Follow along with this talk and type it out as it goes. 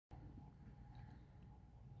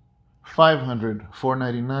500,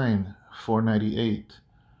 499, 498,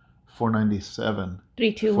 497.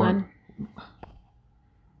 3, 2, 1.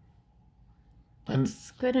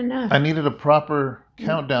 That's good enough. I needed a proper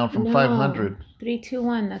countdown from 500. 3, 2,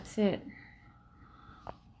 1. That's it.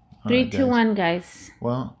 3, 2, 1, guys.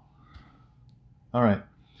 Well, all right.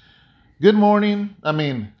 Good morning.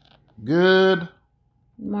 Good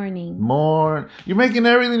morning. You're making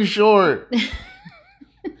everything short.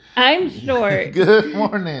 I'm short. Good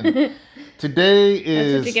morning. Today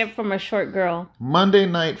is... That's what you get from a short girl. Monday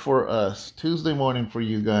night for us. Tuesday morning for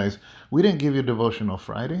you guys. We didn't give you a devotional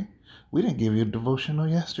Friday. We didn't give you a devotional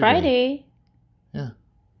yesterday. Friday? Yeah.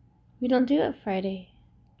 We don't do it Friday.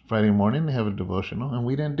 Friday morning they have a devotional and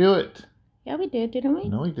we didn't do it. Yeah, we did, didn't we?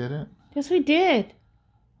 No, we didn't. Yes, we did.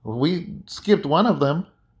 We skipped one of them.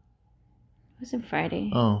 It wasn't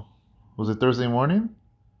Friday. Oh. Was it Thursday morning?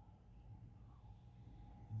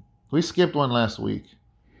 We skipped one last week.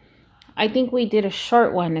 I think we did a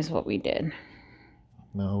short one is what we did.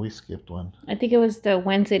 No, we skipped one. I think it was the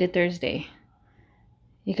Wednesday to Thursday.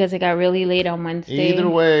 Because it got really late on Wednesday. Either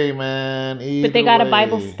way, man. But they got a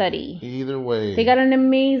Bible study. Either way. They got an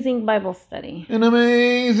amazing Bible study. An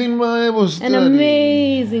amazing Bible study. An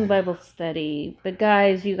amazing Bible study. But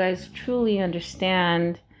guys, you guys truly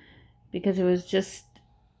understand. Because it was just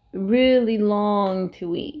really long 2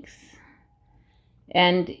 weeks.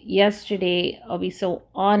 And yesterday, I'll be so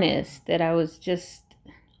honest that I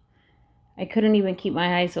couldn't even keep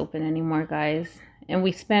my eyes open anymore, guys. And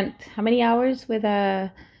we spent how many hours with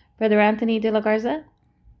Brother Anthony de la Garza?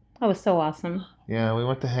 That was so awesome. Yeah, we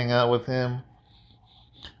went to hang out with him.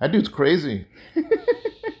 That dude's crazy.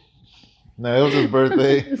 No, it was his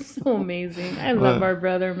birthday. It's so amazing. I love our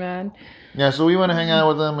brother, man. Yeah, so we went to hang out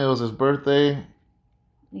with him. It was his birthday.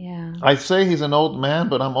 Yeah. I say he's an old man,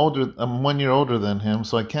 but I'm 1 year older than him,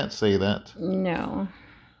 so I can't say that. No.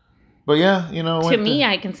 But yeah, To me,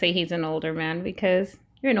 I can say he's an older man because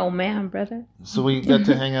you're an old man, brother. So we got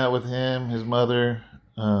to hang out with him, his mother,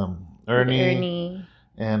 Ernie.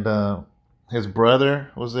 And his brother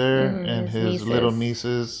was there, and his little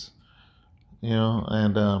nieces,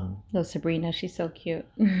 and... Oh, Sabrina, she's so cute.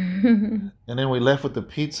 And then we left with the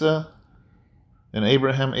pizza, and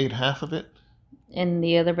Abraham ate half of it. And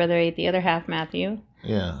the other brother ate the other half, Matthew.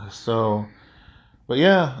 Yeah, so... But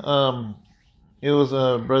yeah, it was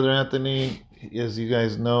Brother Anthony. As you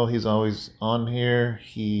guys know, he's always on here.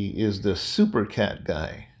 He is the super cat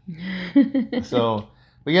guy. So,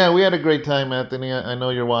 but yeah, we had a great time, Anthony. I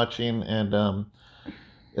know you're watching, and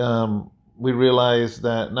we realized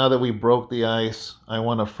that now that we broke the ice, I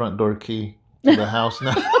want a front door key to the house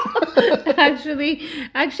now. Actually,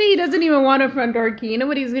 he doesn't even want a front door key. You know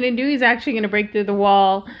what he's going to do? He's actually going to break through the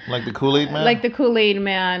wall. Like the Kool-Aid man? Like the Kool-Aid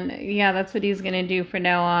man. Yeah, that's what he's going to do from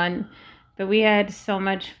now on. But we had so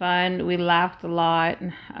much fun. We laughed a lot.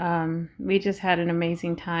 We just had an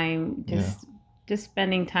amazing time. Just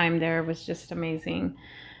spending time there was just amazing.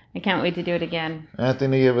 I can't wait to do it again.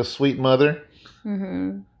 Anthony, you have a sweet mother.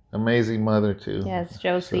 Mm-hmm. Amazing mother, too. Yes,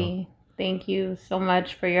 Josie. So. Thank you so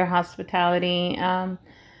much for your hospitality. And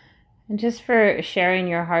just for sharing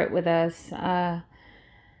your heart with us.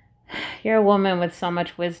 You're a woman with so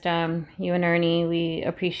much wisdom. You and Ernie, we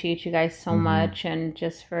appreciate you guys so much, and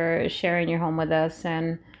just for sharing your home with us,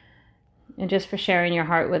 and just for sharing your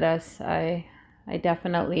heart with us. I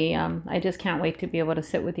definitely, I just can't wait to be able to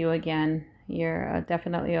sit with you again. You're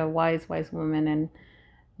definitely a wise woman, and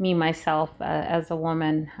me myself as a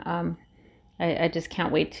woman, I just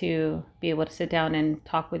can't wait to be able to sit down and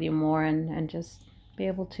talk with you more, and just be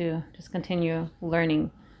able to just continue learning.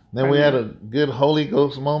 Then we had a good Holy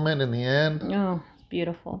Ghost moment in the end. Oh, it's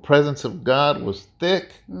beautiful. The presence of God was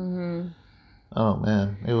thick. Mm-hmm. Oh,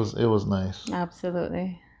 man. It was nice.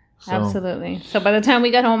 Absolutely. Absolutely. So by the time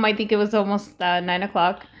we got home, I think it was almost 9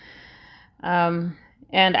 o'clock. And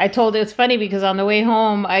it's funny because on the way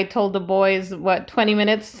home, I told the boys, 20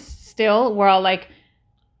 minutes still? We're all like,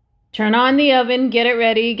 turn on the oven, get it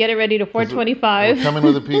ready to 425. We're coming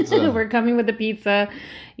with the pizza. We're coming with the pizza.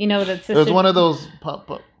 That's it was one of those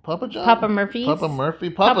Papa John? Papa Murphy's. Papa Murphy?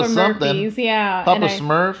 Papa something. Murphy's, yeah. Papa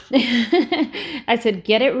Smurf. I said,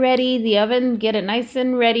 get it ready, the oven, get it nice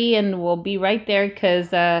and ready, and we'll be right there because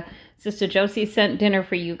Sister Josie sent dinner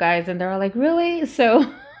for you guys. And they're all like, really?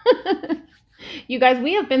 So, you guys,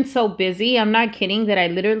 we have been so busy. I'm not kidding that I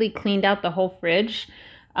literally cleaned out the whole fridge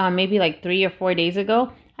maybe like 3 or 4 days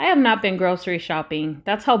ago. I have not been grocery shopping.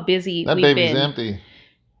 That's how busy we've been. That baby's empty.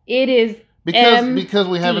 It is Because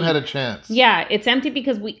we haven't had a chance. Yeah, it's empty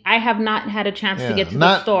because I have not had a chance to get to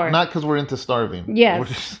the store. Not because we're into starving. Yes. We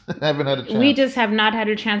just haven't had a chance. We just have not had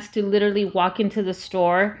a chance to literally walk into the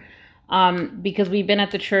store because we've been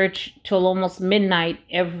at the church till almost midnight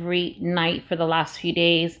every night for the last few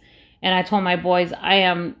days. And I told my boys, I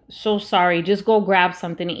am so sorry. Just go grab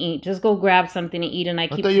something to eat. Just go grab something to eat. And I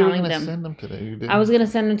keep thought you were telling gonna them. send them today. You didn't. I was gonna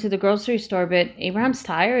send him to the grocery store, but Abraham's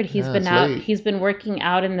tired. He's Yeah, been it's out. late. He's been working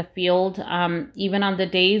out in the field. Even on the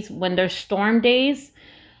days when there's storm days,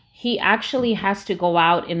 he actually has to go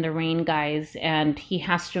out in the rain, guys, and he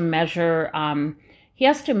has to measure. He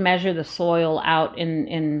has to measure the soil out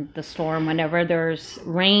in the storm whenever there's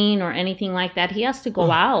rain or anything like that. He has to go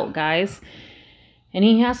out, guys. And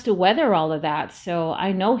he has to weather all of that. So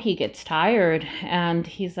I know he gets tired. And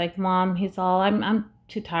he's like, Mom, I'm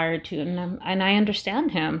too tired to. And I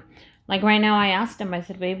understand him. Like right now I asked him, I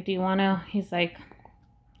said, babe, do you want to? He's like,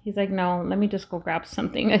 no, let me just go grab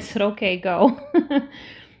something. I said, okay, go.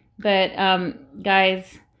 But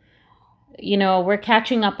guys, we're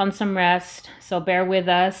catching up on some rest. So bear with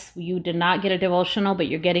us. You did not get a devotional, but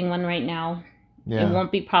you're getting one right now. Yeah. It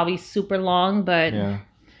won't be probably super long, but... Yeah.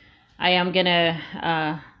 I am going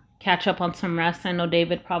to catch up on some rest. I know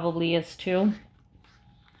David probably is too.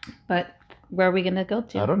 But where are we going to go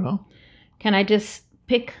to? I don't know. Can I just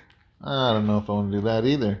pick? I don't know if I want to do that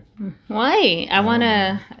either. Why?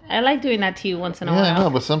 I like doing that to you once in a while. Yeah, I know,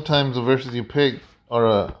 but sometimes the verses you pick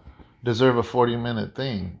deserve a 40-minute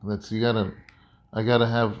thing. I got to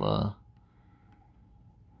have... a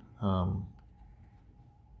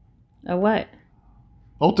what?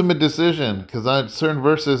 Ultimate decision, because certain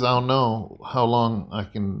verses I don't know how long I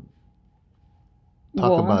can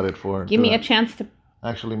talk about it for. Give me a chance to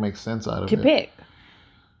actually make sense out of it. To pick.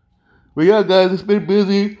 But yeah, guys, it's been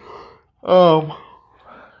busy.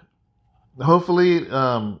 Hopefully,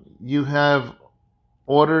 you have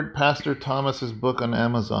ordered Pastor Thomas's book on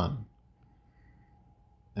Amazon,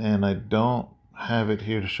 and I don't have it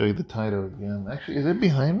here to show you the title again. Actually, is it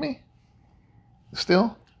behind me?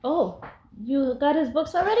 Still? Oh. You got his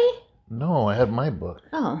books already? No, I have my book.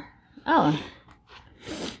 Oh.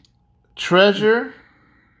 Treasure.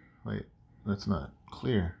 Wait, that's not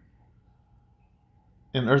clear.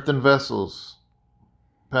 In Earthen Vessels.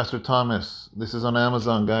 Pastor Thomas. This is on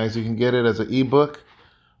Amazon, guys. You can get it as an ebook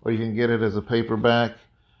or you can get it as a paperback.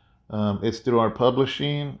 It's through our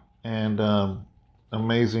publishing, and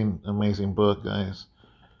amazing book, guys.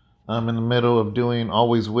 I'm in the middle of doing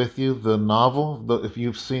Always With You, the novel. If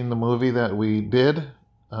you've seen the movie that we did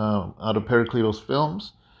out of Periclitos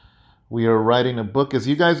Films, we are writing a book. As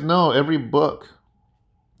you guys know, every book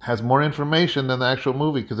has more information than the actual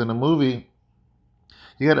movie, because in a movie,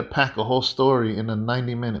 you got to pack a whole story in a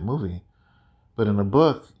 90-minute movie. But in a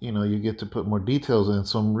book, you get to put more details in.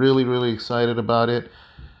 So I'm really, really excited about it.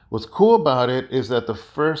 What's cool about it is that the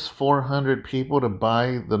first 400 people to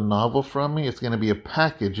buy the novel from me, it's going to be a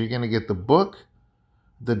package. You're going to get the book,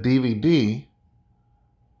 the DVD,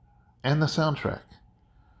 and the soundtrack.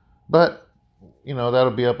 But,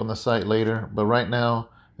 that'll be up on the site later. But right now,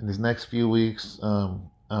 in these next few weeks,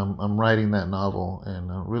 I'm writing that novel,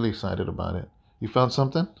 and I'm really excited about it. You found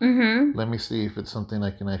something? Mm-hmm. Let me see if it's something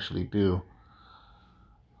I can actually do.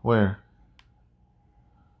 Where?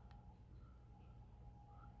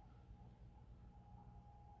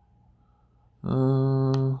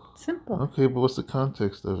 Simple. Okay, but what's the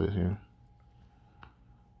context of it here?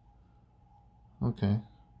 Okay.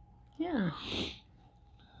 Yeah.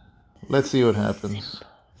 Let's see what happens.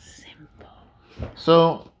 Simple.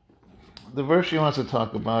 So, the verse she wants to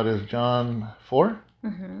talk about is John 4?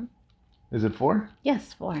 Mm-hmm. Is it 4?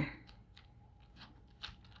 Yes, 4.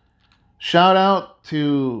 Shout out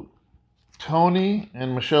to Tony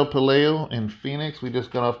and Michelle Paleo in Phoenix. We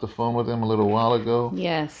just got off the phone with them a little while ago.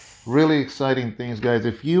 Yes. Really exciting things, guys.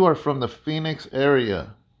 If you are from the Phoenix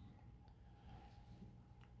area,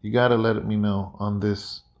 you got to let me know on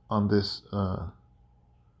this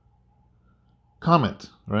comment,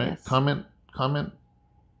 right? Yes. Comment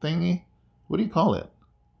thingy. What do you call it?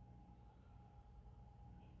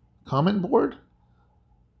 Comment board?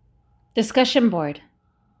 Discussion board.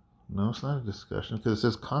 No, it's not a discussion because it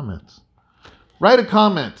says comments. Write a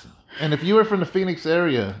comment. And if you are from the Phoenix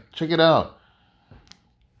area, check it out.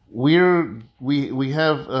 We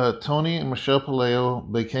have Tony and Michelle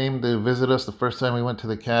Paleo. They came to visit us the first time we went to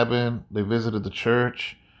the cabin. They visited the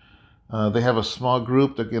church. They have a small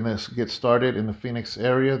group that's going to get started in the Phoenix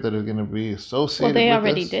area that are going to be associated with us. Well, they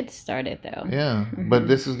already did start it, though. Yeah, but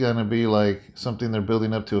this is going to be like something they're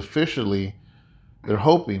building up to officially. They're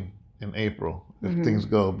hoping in April if things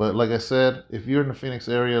go. But like I said, if you're in the Phoenix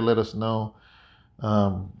area, let us know.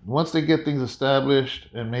 Once they get things established,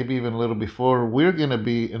 and maybe even a little before, we're going to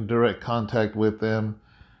be in direct contact with them.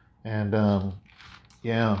 And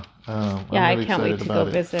Yeah. Yeah, I'm I really can't wait excited to go about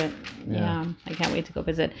it. visit. Yeah. Yeah, I can't wait to go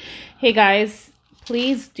visit. Hey guys,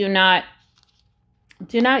 please do not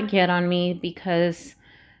get on me, because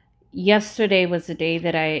yesterday was the day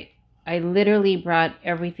that I literally brought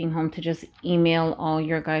everything home to just email all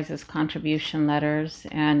your guys' contribution letters,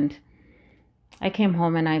 and I came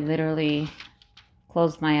home and I literally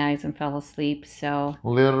closed my eyes and fell asleep. So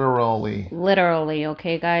literally,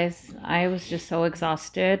 okay guys, I was just so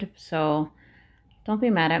exhausted. So don't be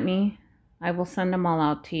mad at me. I will send them all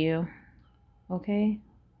out to you. Okay?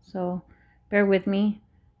 So bear with me.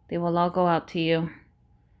 They will all go out to you.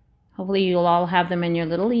 Hopefully you'll all have them in your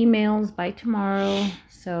little emails by tomorrow.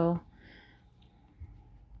 So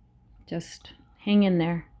just hang in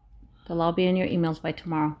there. They'll all be in your emails by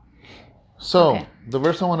tomorrow. So, Okay. the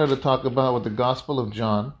verse I wanted to talk about with the Gospel of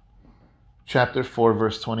John, chapter 4,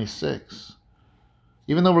 verse 26.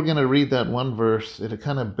 Even though we're going to read that one verse, it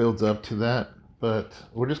kind of builds up to that, but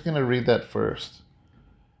we're just going to read that first.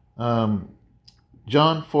 John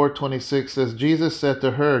 4:26 says, Jesus said to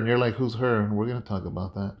her, and you're like, who's her? And we're going to talk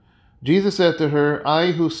about that. Jesus said to her,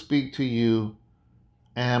 I who speak to you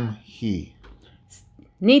am he.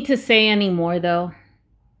 Need to say any more, though?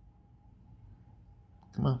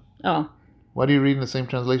 Come on. Oh. Why do you read in the same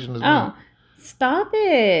translation as me? Oh, stop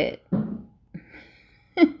it.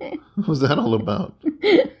 What was that all about?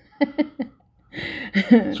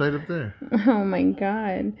 It's right up there. Oh my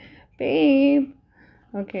God. Babe.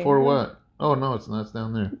 Okay. For what? Oh, no, it's not. It's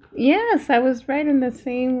down there. Yes, I was right in the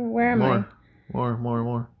same. Where am I? More. Oh,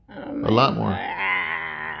 A lot more.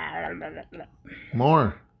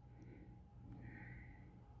 More.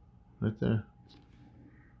 Right there.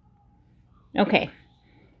 Okay.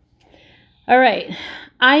 All right.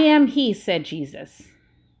 I am he, said Jesus.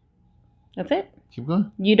 That's it. Keep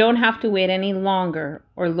going. You don't have to wait any longer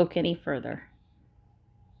or look any further.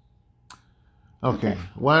 Okay.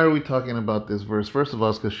 Why are we talking about this verse? First of all,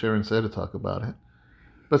 it's because Sharon said to talk about it.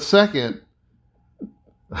 But second,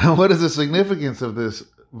 what is the significance of this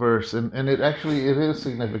verse? And it is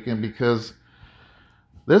significant because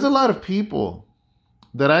there's a lot of people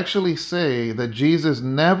that actually say that Jesus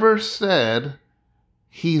never said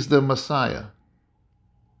he's the Messiah.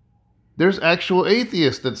 There's actual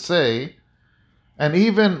atheists that say, and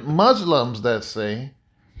even Muslims that say,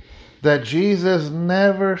 that Jesus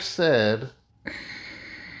never said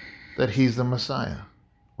that he's the Messiah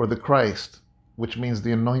or the Christ, which means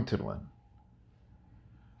the anointed one.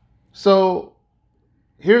 So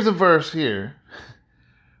here's a verse here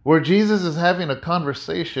where Jesus is having a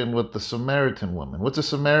conversation with the Samaritan woman. What's a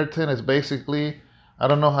Samaritan? Is basically, I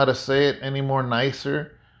don't know how to say it any more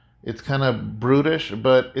nicer. It's kind of brutish,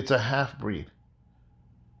 but it's a half-breed.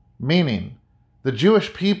 Meaning, the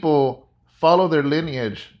Jewish people follow their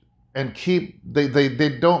lineage and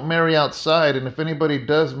they don't marry outside, and if anybody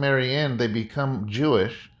does marry in, they become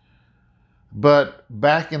Jewish. But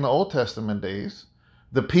back in the Old Testament days,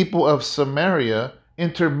 the people of Samaria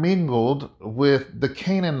intermingled with the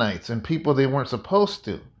Canaanites and people they weren't supposed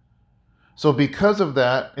to. So because of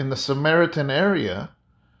that, in the Samaritan area,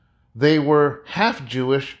 they were half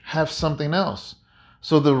Jewish, half something else.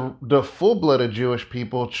 So the full-blooded Jewish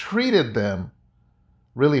people treated them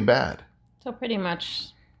really bad. So pretty much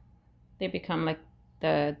they become like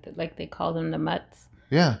like they call them the mutts.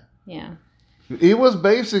 Yeah. Yeah. It was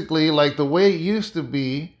basically like the way it used to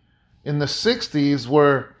be in the 60s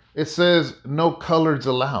where it says no coloreds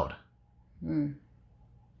allowed. Mm.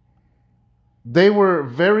 They were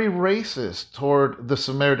very racist toward the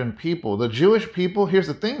Samaritan people. The Jewish people, here's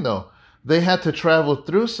the thing though, they had to travel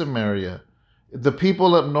through Samaria. The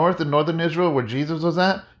people up north in northern Israel where Jesus was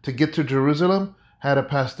at, to get to Jerusalem, had to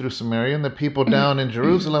pass through Samaria. And the people down in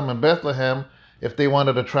Jerusalem and Bethlehem, if they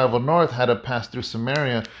wanted to travel north, had to pass through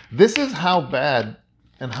Samaria. This is how bad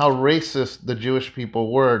and how racist the Jewish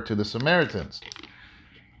people were to the Samaritans.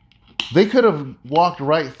 They could have walked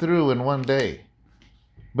right through in one day,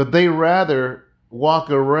 but they rather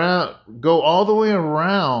walk around, go all the way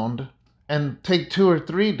around and take 2 or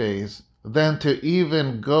 3 days than to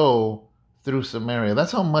even go through Samaria.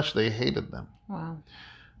 That's how much they hated them. Wow.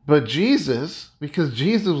 But Jesus, because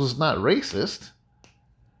Jesus was not racist,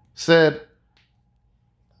 said,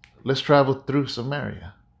 let's travel through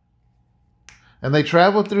Samaria. And they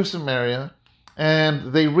traveled through Samaria,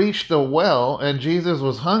 and they reached a well, and Jesus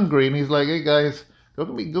was hungry, and he's like, hey guys, go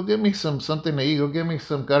get me something to eat. Go get me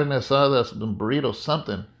some carne asada, some burritos,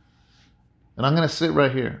 something. And I'm going to sit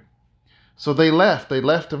right here. So they left. They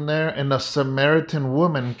left him there, and a Samaritan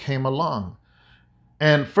woman came along.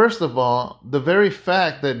 And first of all, the very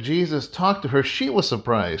fact that Jesus talked to her, she was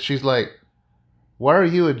surprised. She's like, why are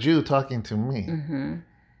you a Jew talking to me? Mm-hmm.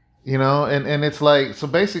 And it's like, so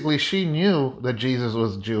basically she knew that Jesus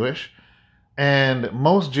was Jewish. And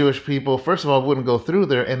most Jewish people, first of all, wouldn't go through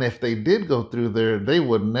there. And if they did go through there, they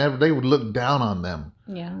would look down on them.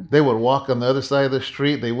 Yeah. They would walk on the other side of the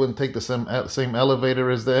street. They wouldn't take the same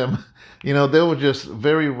elevator as them. They were just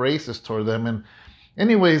very racist toward them. And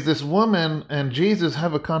anyways, this woman and Jesus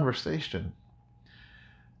have a conversation.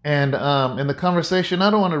 And in the conversation,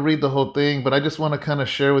 I don't want to read the whole thing, but I just want to kind of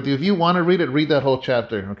share with you. If you want to read it, read that whole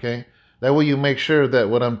chapter, okay? That way you make sure that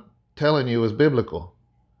what I'm telling you is biblical.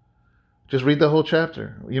 Just read the whole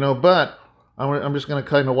chapter, but I'm just going to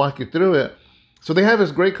kind of walk you through it. So they have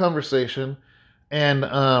this great conversation, and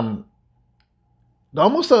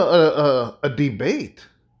almost a debate,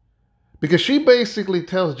 because she basically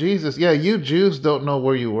tells Jesus, yeah, you Jews don't know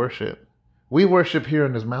where you worship. We worship here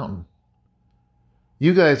in this mountain.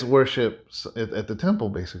 You guys worship at the temple,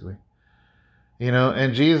 basically.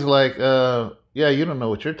 And Jesus like, yeah, you don't know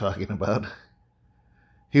what you're talking about.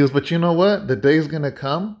 He goes, but you know what? The day's going to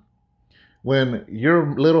come when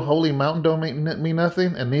your little holy mountain don't mean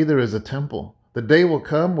nothing, and neither is a temple. The day will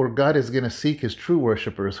come where God is going to seek his true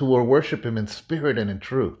worshipers who will worship him in spirit and in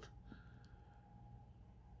truth.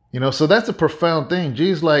 So that's a profound thing.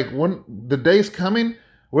 Jesus like, when the day's coming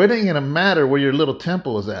where it ain't going to matter where your little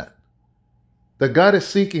temple is at. That God is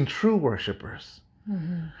seeking true worshipers.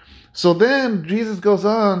 Mm-hmm. So then Jesus goes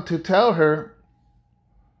on to tell her,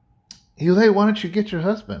 he goes, hey, why don't you get your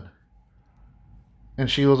husband? And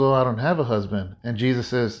she goes, oh, I don't have a husband. And Jesus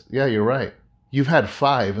says, yeah, you're right. You've had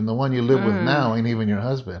 5, and the one you live with now ain't even your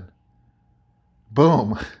husband.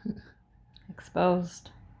 Boom. Exposed.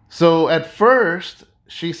 So at first,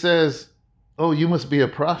 she says, oh, you must be a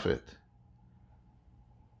prophet.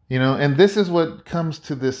 And this is what comes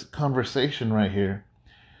to this conversation right here.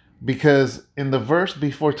 Because in the verse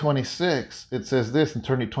before 26, it says this in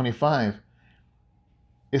 25.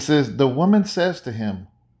 It says, the woman says to him,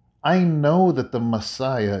 I know that the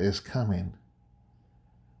Messiah is coming,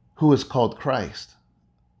 who is called Christ.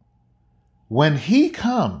 When he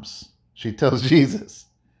comes, she tells Jesus,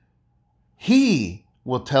 he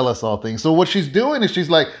will tell us all things. So what she's doing is she's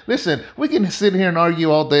like, listen, we can sit here and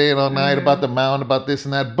argue all day and all night about the mountain, about this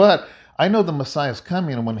and that, but I know the Messiah's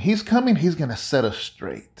coming, and when he's coming, he's going to set us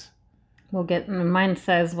straight. Mine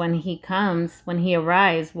says when he comes, when he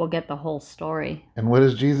arrives, we'll get the whole story. And what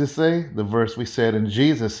does Jesus say? The verse we said, and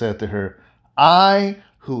Jesus said to her, I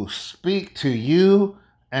who speak to you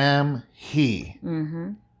am he.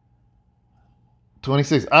 Mm-hmm.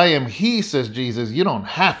 26, I am he, says Jesus. You don't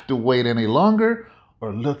have to wait any longer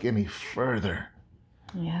or look any further.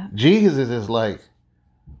 Yeah. Jesus is like,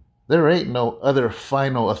 there ain't no other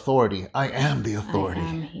final authority. I am the authority. I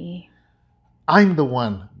am he. I'm the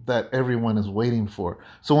one that everyone is waiting for.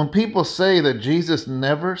 So when people say that Jesus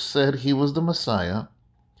never said he was the Messiah,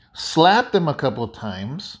 slap them a couple of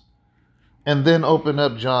times, and then open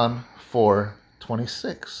up John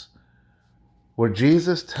 4:26, where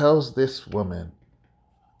Jesus tells this woman,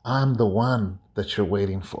 I'm the one that you're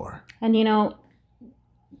waiting for. And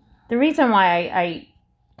the reason why I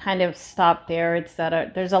kind of stopped there, it's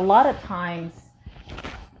that there's a lot of times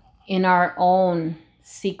in our own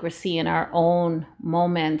secrecy, in our own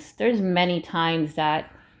moments, there's many times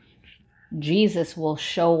that Jesus will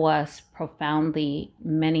show us profoundly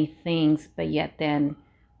many things, but yet then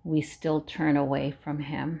we still turn away from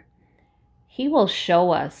him. He will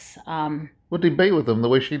show us. We'll debate with him the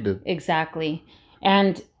way she did. Exactly.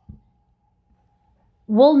 And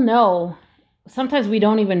we'll know. Sometimes we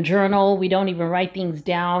don't even journal. We don't even write things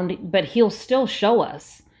down, but he'll still show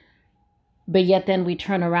us. But yet then we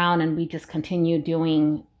turn around and we just continue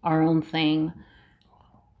doing our own thing,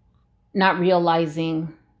 not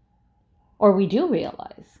realizing, or we do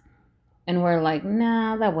realize, and we're like,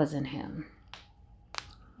 nah, that wasn't him.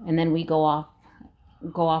 And then we go off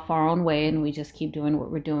our own way, and we just keep doing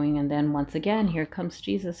what we're doing. And then once again, here comes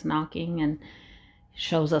Jesus knocking and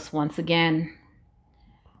shows us once again.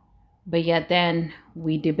 But yet then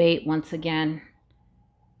we debate once again,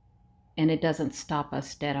 and it doesn't stop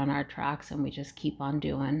us dead on our tracks, and we just keep on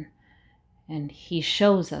doing. And he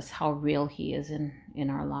shows us how real he is in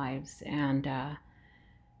our lives, and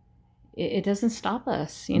it doesn't stop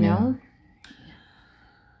us, you know?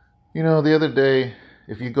 The other day,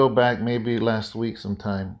 if you go back maybe last week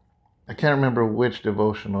sometime, I can't remember which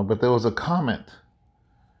devotional, but there was a comment.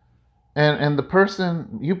 And the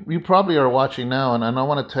person, you probably are watching now, and I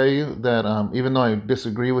want to tell you that even though I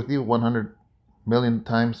disagree with you 100 million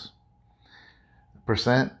times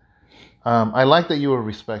 %, I like that you were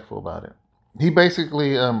respectful about it. He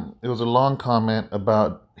basically, it was a long comment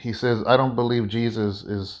about, he says, I don't believe Jesus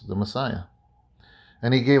is the Messiah.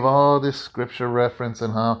 And he gave all this scripture reference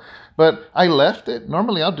and how, but I left it.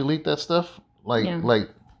 Normally I'll delete that stuff. Like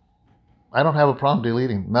I don't have a problem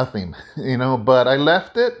deleting nothing, but I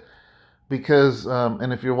left it because,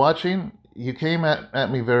 and if you're watching, you came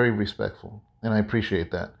at me very respectful, and I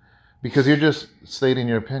appreciate that, because you're just stating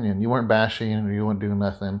your opinion. You weren't bashing, or you weren't doing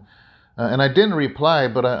nothing. And I didn't reply,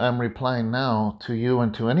 but I'm replying now to you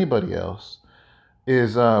and to anybody else,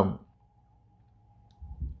 is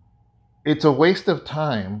it's a waste of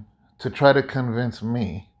time to try to convince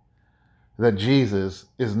me that Jesus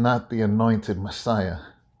is not the anointed Messiah.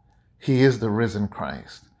 He is the risen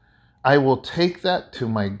Christ. I will take that to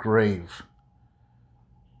my grave.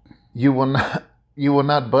 You will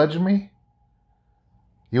not budge me.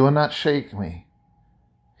 You will not shake me.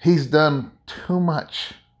 He's done too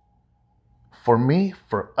much for me,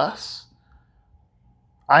 for us.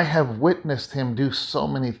 I have witnessed him do so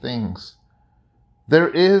many things. There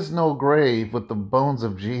is no grave with the bones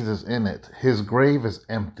of Jesus in it. His grave is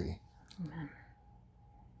empty. Amen.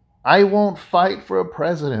 I won't fight for a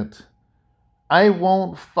president. I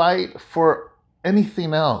won't fight for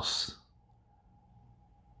anything else.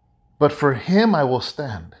 But for him I will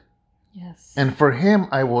stand. Yes. And for him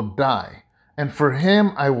I will die. And for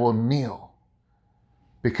him I will kneel.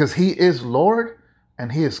 Because he is Lord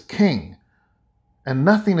and he is King. And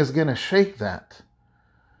nothing is going to shake that.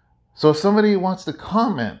 So if somebody wants to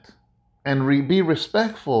comment and be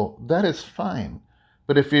respectful, that is fine.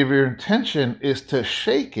 But if your intention is to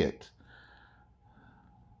shake it,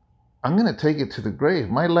 I'm going to take it to the grave.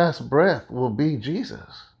 My last breath will be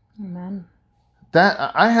Jesus. Amen.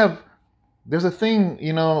 There's a thing,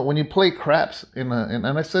 when you play craps and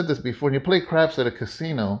I said this before, when you play craps at a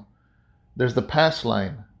casino, there's the pass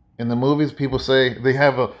line. In the movies, people say they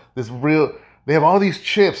have all these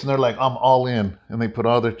chips and they're like, I'm all in. And they put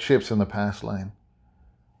all their chips in the pass line.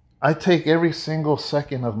 I take every single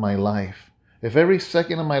second of my life. If every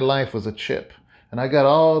second of my life was a chip and I got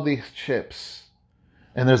all these chips,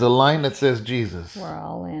 and there's a line that says Jesus. We're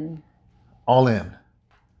all in. All in.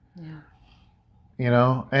 Yeah.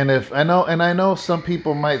 And I know some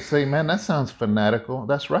people might say, man, that sounds fanatical.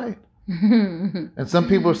 That's right. And some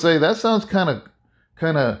people say that sounds kind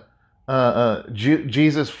of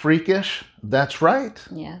Jesus freakish. That's right.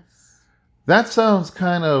 Yes. That sounds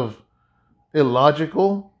kind of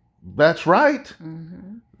illogical. That's right.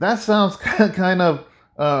 Mm-hmm. That sounds kind of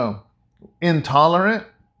intolerant.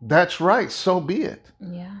 That's right. So be it.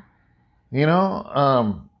 Yeah.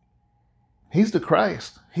 He's the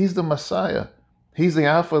Christ. He's the Messiah. He's the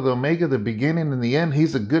Alpha, the Omega, the beginning and the end.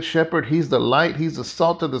 He's the good shepherd. He's the light. He's the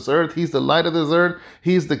salt of this earth. He's the light of this earth.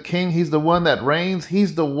 He's the King. He's the one that reigns.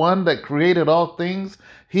 He's the one that created all things.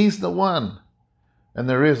 He's the one. And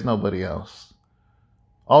there is nobody else.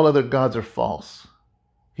 All other gods are false.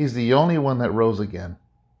 He's the only one that rose again.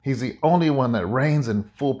 He's the only one that reigns in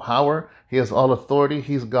full power. He has all authority.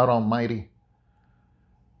 He's God Almighty.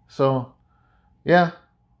 So, yeah,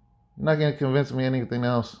 you're not going to convince me anything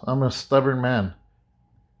else. I'm a stubborn man.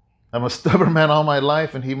 I'm a stubborn man all my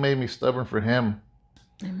life, and he made me stubborn for him.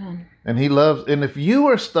 Amen. And he loves, and if you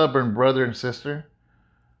are stubborn, brother and sister,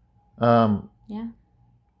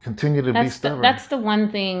 continue to be stubborn. That's the one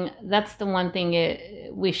thing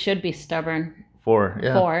we should be stubborn for.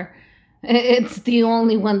 It's the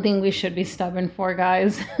only one thing we should be stubborn for,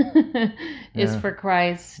 guys, is for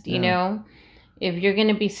Christ. If you're going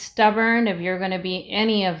to be stubborn, if you're going to be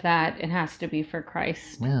any of that, it has to be for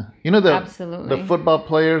Christ. Yeah. Absolutely. The football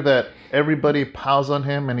player that everybody piles on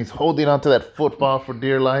him and he's holding onto that football for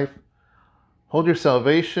dear life. Hold your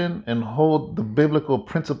salvation and hold the biblical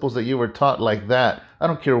principles that you were taught like that. I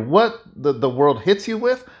don't care what the world hits you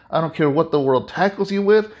with. I don't care what the world tackles you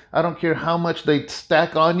with. I don't care how much they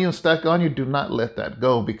stack on you. Do not let that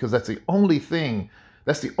go, because that's the only thing.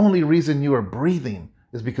 That's the only reason you are breathing,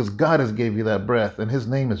 is because God has gave you that breath, and his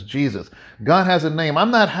name is Jesus. God has a name.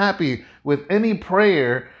 I'm not happy with any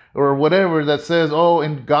prayer or whatever that says, oh,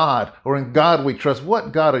 in God, or in God we trust.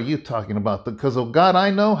 What God are you talking about? Because the God I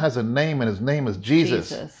know has a name, and his name is Jesus.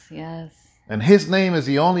 Jesus, yes. And his name is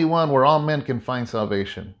the only one where all men can find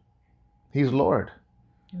salvation. He's Lord.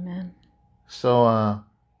 Amen. So,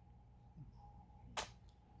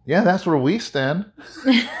 that's where we stand.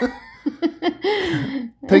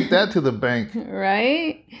 Take that to the bank.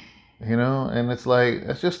 Right? And it's like,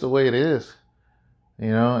 that's just the way it is.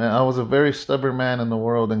 And I was a very stubborn man in the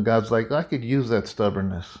world, and God's like, I could use that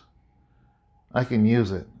stubbornness. I can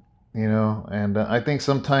use it, and I think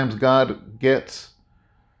sometimes God gets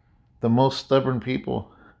the most stubborn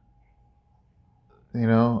people,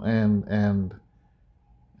 and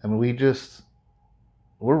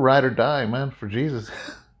we're ride or die, man, for Jesus.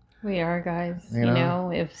 We are, guys. You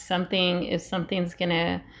know? If something's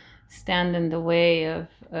gonna stand in the way of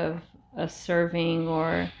us serving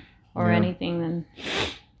or Yeah. anything, then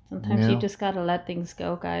sometimes you Yeah. just gotta let things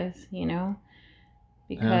go, guys. Yeah.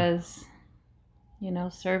 Because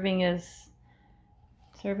serving is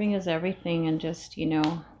everything, and just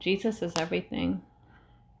Jesus is everything.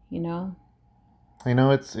 You know.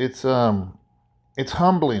 It's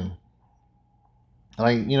humbling.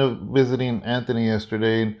 Visiting Anthony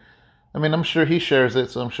yesterday. I mean, I'm sure he shares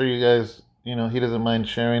it, so I'm sure you guys, he doesn't mind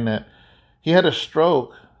sharing that. He had a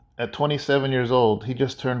stroke at 27 years old. He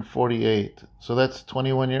just turned 48. So that's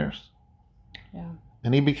 21 years. Yeah.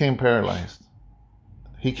 And he became paralyzed.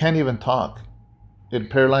 He can't even talk. It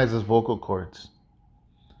paralyzes vocal cords.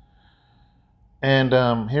 And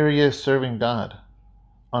here he is serving God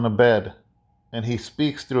on a bed. And he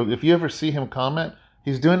speaks through. If you ever see him comment,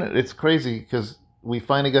 he's doing it. It's crazy because we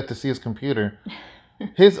finally got to see his computer.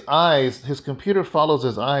 His computer follows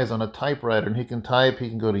his eyes on a typewriter, and he can type. He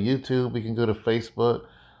can go to YouTube. He can go to Facebook.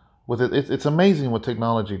 With it, it's amazing what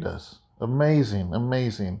technology does. Amazing,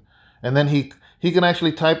 amazing. And then he can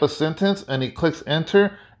actually type a sentence, and he clicks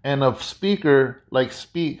enter, and a speaker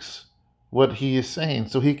speaks what he is saying,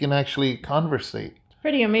 so he can actually conversate.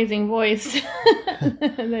 Pretty amazing voice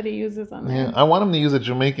that he uses on there. Yeah, I want him to use a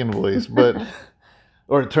Jamaican voice,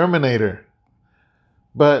 or a Terminator.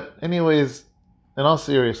 But anyways, in all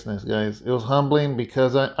seriousness, guys, it was humbling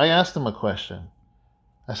because I asked him a question.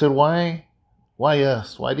 I said, why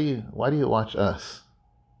us? Why do you watch us?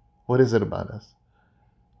 What is it about us?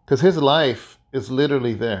 Because his life is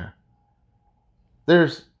literally there.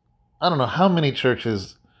 There's, I don't know how many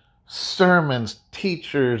churches, sermons,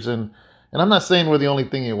 teachers, and I'm not saying we're the only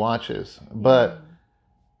thing he watches, but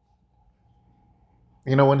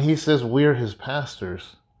when he says we're his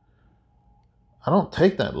pastors, I don't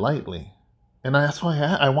take that lightly. And that's why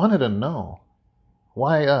I wanted to know,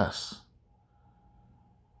 why us?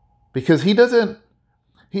 Because he doesn't,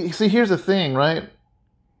 see, here's the thing, right?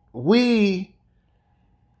 We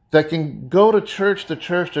that can go to church to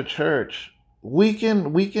church to church, we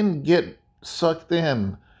can get sucked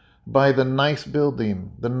in by the nice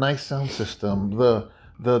building, the nice sound system,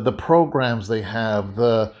 the programs they have,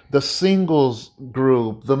 the singles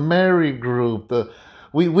group, the married group,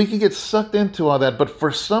 we can get sucked into all that. But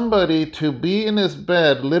for somebody to be in his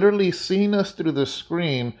bed, literally seeing us through the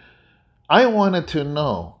screen, I wanted to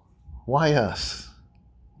know, why us?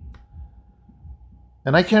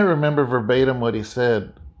 And I can't remember verbatim what he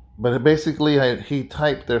said, but basically he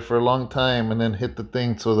typed there for a long time and then hit the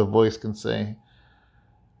thing so the voice can say.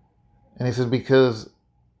 And he says, because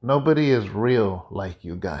nobody is real like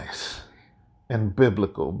you guys. And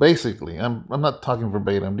biblical. Basically, I'm not talking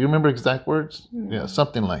verbatim. Do you remember exact words? No. Yeah,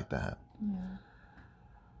 something like that.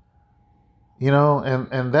 Yeah.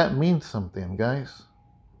 And that means something, guys.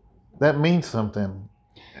 That means something.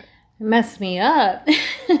 It messed me up.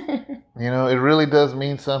 It really does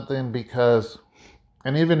mean something because,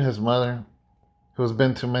 and even his mother, who's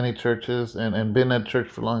been to many churches and been at church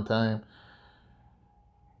for a long time,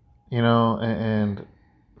 and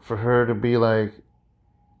for her to be like,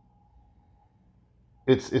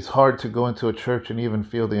 it's hard to go into a church and even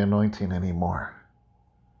feel the anointing anymore.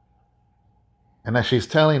 And as she's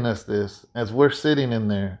telling us this, as we're sitting in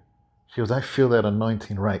there, she goes, I feel that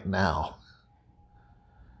anointing right now.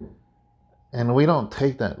 And we don't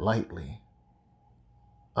take that lightly.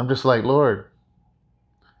 I'm just like, Lord,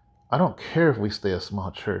 I don't care if we stay a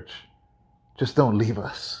small church. Just don't leave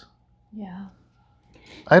us. Yeah.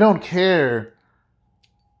 I don't care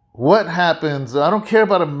what happens. I don't care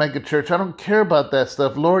about a mega church. I don't care about that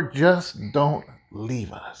stuff. Lord, just don't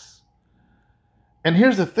leave us. And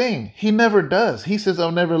here's the thing. He never does. He says,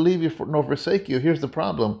 I'll never leave you nor forsake you. Here's the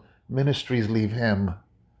problem. Ministries leave him.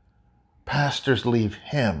 Pastors leave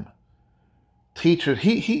him. Teachers,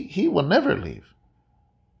 he will never leave.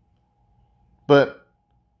 But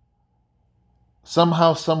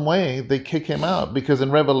somehow, some way, they kick him out. Because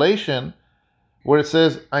in Revelation, where it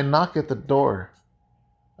says, I knock at the door.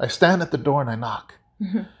 I stand at the door and I knock.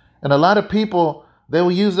 Mm-hmm. And a lot of people, they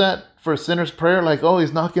will use that for a sinner's prayer, like, oh,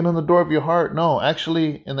 he's knocking on the door of your heart. No,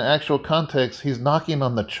 actually, in the actual context, he's knocking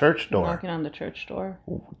on the church door. Knocking on the church door.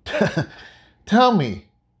 Tell me,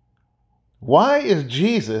 why is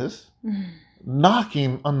Jesus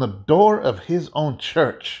knocking on the door of his own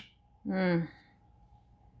church? Mm.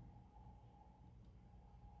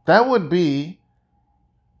 That would be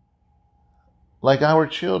like our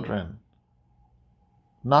children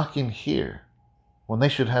knocking here when they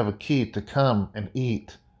should have a key to come and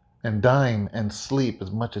eat and dine and sleep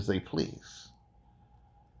as much as they please.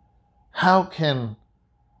 How can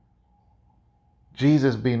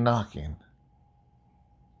Jesus be knocking?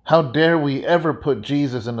 How dare we ever put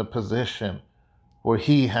Jesus in a position where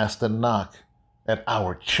he has to knock at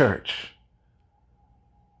our church?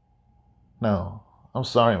 No, I'm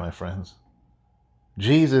sorry, my friends.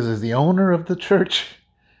 Jesus is the owner of the church.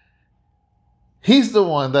 He's the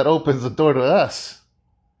one that opens the door to us.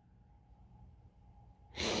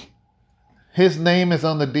 His name is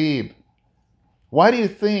on the deed. Why do you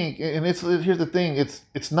think, and here's the thing,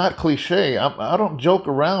 it's not cliche. I don't joke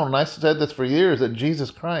around, and I said this for years, that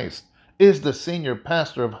Jesus Christ is the senior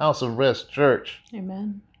pastor of House of Rest Church.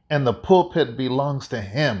 Amen. And the pulpit belongs to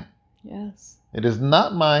him. Yes. It is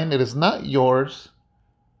not mine. It is not yours.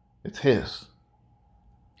 It's his.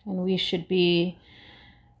 And we should be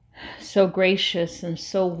so gracious and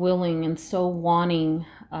so willing and so wanting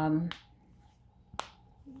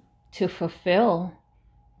to fulfill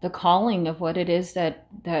the calling of what it is that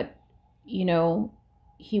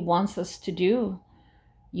he wants us to do,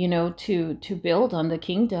 to build on the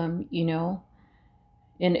kingdom,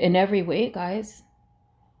 in every way, guys.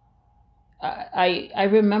 I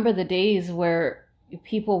remember the days where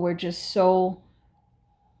people were just so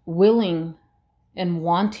willing and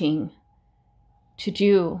wanting to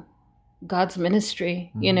do God's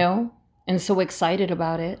ministry, and so excited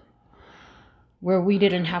about it, where we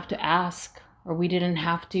didn't have to ask, or we didn't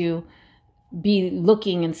have to be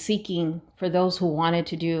looking and seeking for those who wanted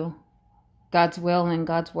to do God's will and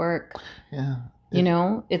God's work. Yeah.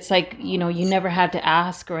 It's like, you never had to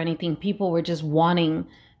ask or anything. People were just wanting.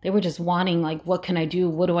 They were just wanting, like, what can I do?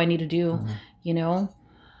 What do I need to do? Mm-hmm.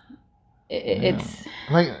 It's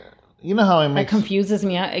like, how it makes... It confuses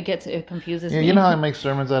me. It confuses me. You know how I make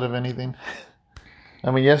sermons out of anything?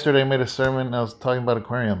 I mean, yesterday I made a sermon. I was talking about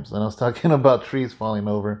aquariums, and I was talking about trees falling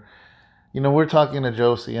over. We're talking to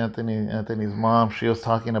Josie, Anthony's mom. She was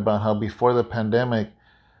talking about how before the pandemic,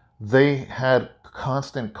 they had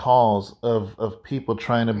constant calls of people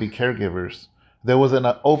trying to be caregivers. There was an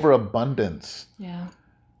overabundance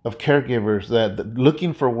of caregivers that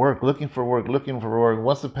looking for work. Once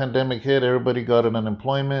the pandemic hit, everybody got an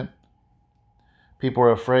unemployment. People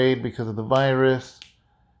were afraid because of the virus.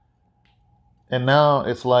 And now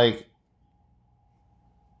it's like,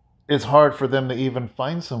 it's hard for them to even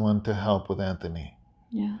find someone to help with Anthony.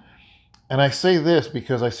 Yeah. And I say this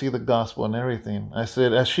because I see the gospel and everything. I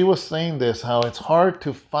said, as she was saying this, how it's hard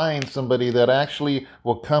to find somebody that actually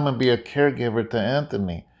will come and be a caregiver to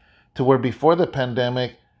Anthony, to where before the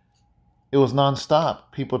pandemic, it was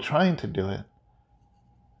nonstop, people trying to do it.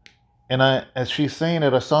 And as she's saying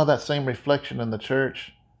it, I saw that same reflection in the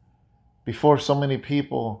church. Before, so many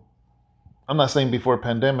people, I'm not saying before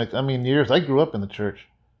pandemic, I mean years, I grew up in the church.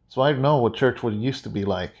 So I know what church would used to be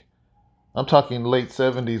like. I'm talking late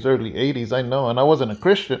 70s, early 80s, I know. And I wasn't a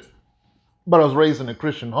Christian, but I was raised in a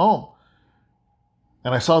Christian home.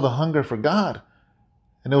 And I saw the hunger for God.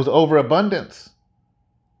 And it was overabundance.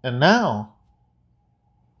 And now,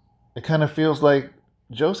 it kind of feels like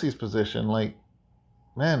Josie's position. Like,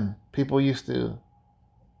 man, people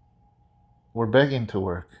were begging to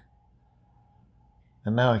work.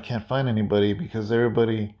 And now I can't find anybody because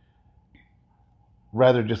everybody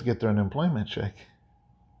rather just get their unemployment check.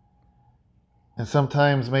 And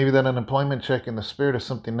sometimes maybe that unemployment check in the spirit is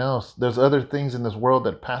something else. There's other things in this world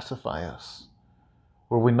that pacify us,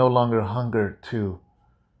 where we no longer hunger to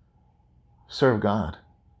serve God.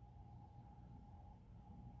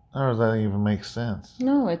 I don't know if that even makes sense.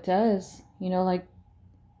 No, it does. Like,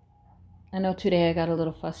 I know today I got a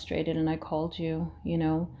little frustrated and I called you,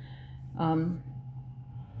 you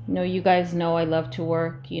guys know I love to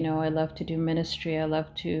work, I love to do ministry. I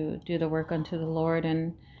love to do the work unto the Lord,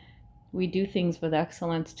 and we do things with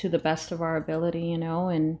excellence to the best of our ability, and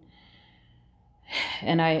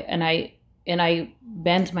I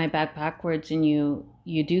bend my back backwards, and you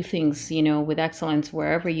do things, with excellence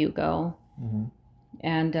wherever you go. Mm-hmm.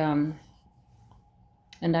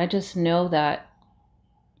 And I just know that,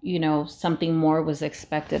 something more was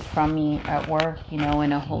expected from me at work, in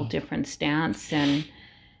a whole different stance, and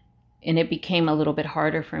it became a little bit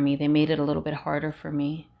harder for me. They made it a little bit harder for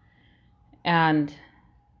me. And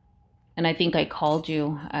I think I called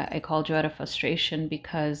you. I called you out of frustration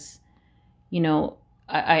because,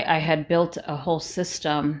 I had built a whole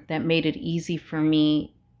system that made it easy for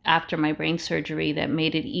me after my brain surgery, that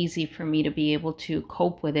made it easy for me to be able to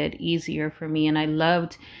cope with it, easier for me. And I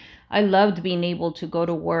loved being able to go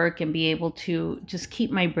to work and be able to just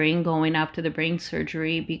keep my brain going after the brain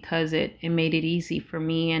surgery, because it made it easy for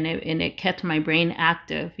me, and it kept my brain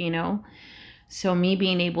active, So me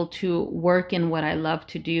being able to work in what I love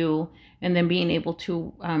to do, and then being able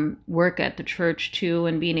to work at the church too,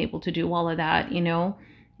 and being able to do all of that,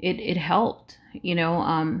 it helped. you know.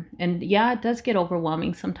 And yeah, it does get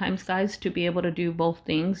overwhelming sometimes, guys, to be able to do both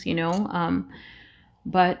things, you know.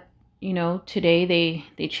 But you know, today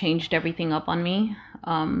they changed everything up on me,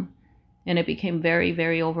 and it became very,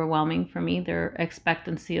 very overwhelming for me. Their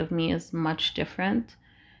expectancy of me is much different,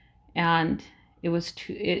 and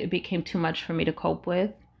it became too much for me to cope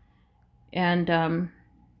with. And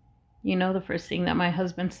you know, the first thing that my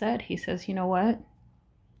husband said, he says, you know what,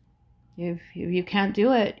 if you can't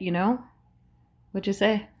do it, you know, what'd you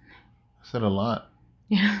say? I said a lot.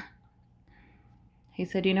 Yeah. He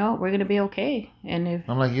said, you know, we're going to be okay. And if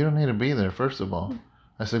I'm like, you don't need to be there, first of all.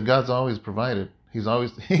 I said, God's always provided. He ain't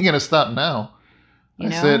going to stop now. I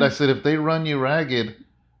said, if they run you ragged,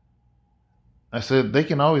 I said, they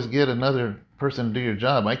can always get another person to do your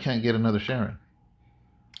job. I can't get another Sharon.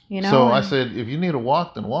 you know, So I said, if you need to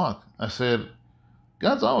walk, then walk. I said,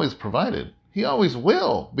 God's always provided. He always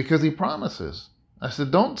will, because he promises. I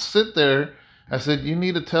said, don't sit there. I said, you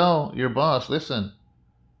need to tell your boss, listen,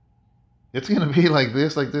 it's going to be like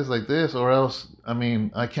this, like this, like this, or else, I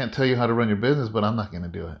mean, I can't tell you how to run your business, but I'm not going to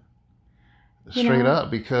do it. Straight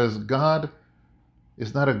up, because God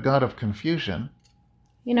is not a God of confusion.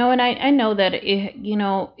 You know, and I know that it, you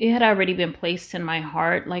know, it had already been placed in my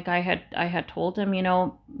heart. Like I had told him, you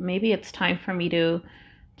know, maybe it's time for me to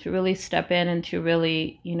really step in and to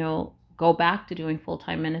really, you know, go back to doing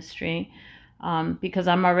full-time ministry, because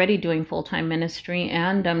I'm already doing full-time ministry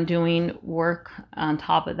and I'm doing work on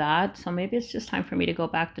top of that. So maybe it's just time for me to go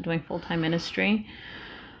back to doing full-time ministry.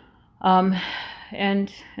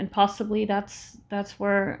 And possibly that's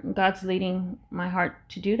where God's leading my heart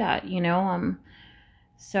to do that, you know.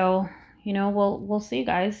 So, you know, we'll see,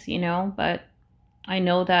 guys, you know, but I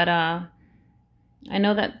know that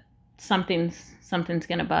something's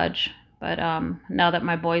gonna budge. But now that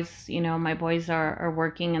my boys, you know, are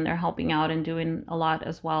working and they're helping out and doing a lot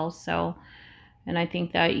as well. So, and I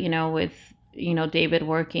think that, you know, with, you know, David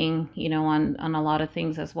working, you know, on a lot of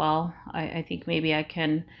things as well, I think maybe I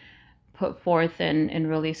can put forth and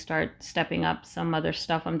really start stepping up some other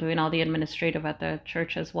stuff. I'm doing all the administrative at the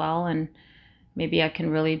church as well, and maybe I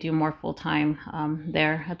can really do more full-time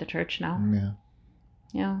there at the church now.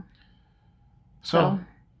 Yeah. So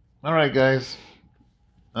all right, guys.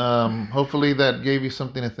 Hopefully that gave you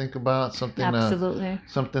something to think about, something absolutely,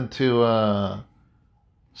 something to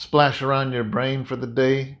splash around your brain for the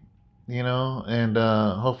day, you know. And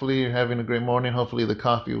hopefully you're having a great morning. Hopefully the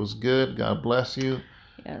coffee was good. God bless you.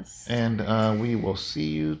 Yes. And we will see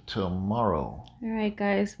you tomorrow. All right,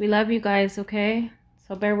 guys. We love you guys, okay?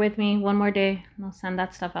 So bear with me one more day. I'll send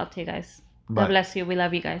that stuff out to you guys. Bye. God bless you. We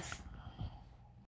love you guys.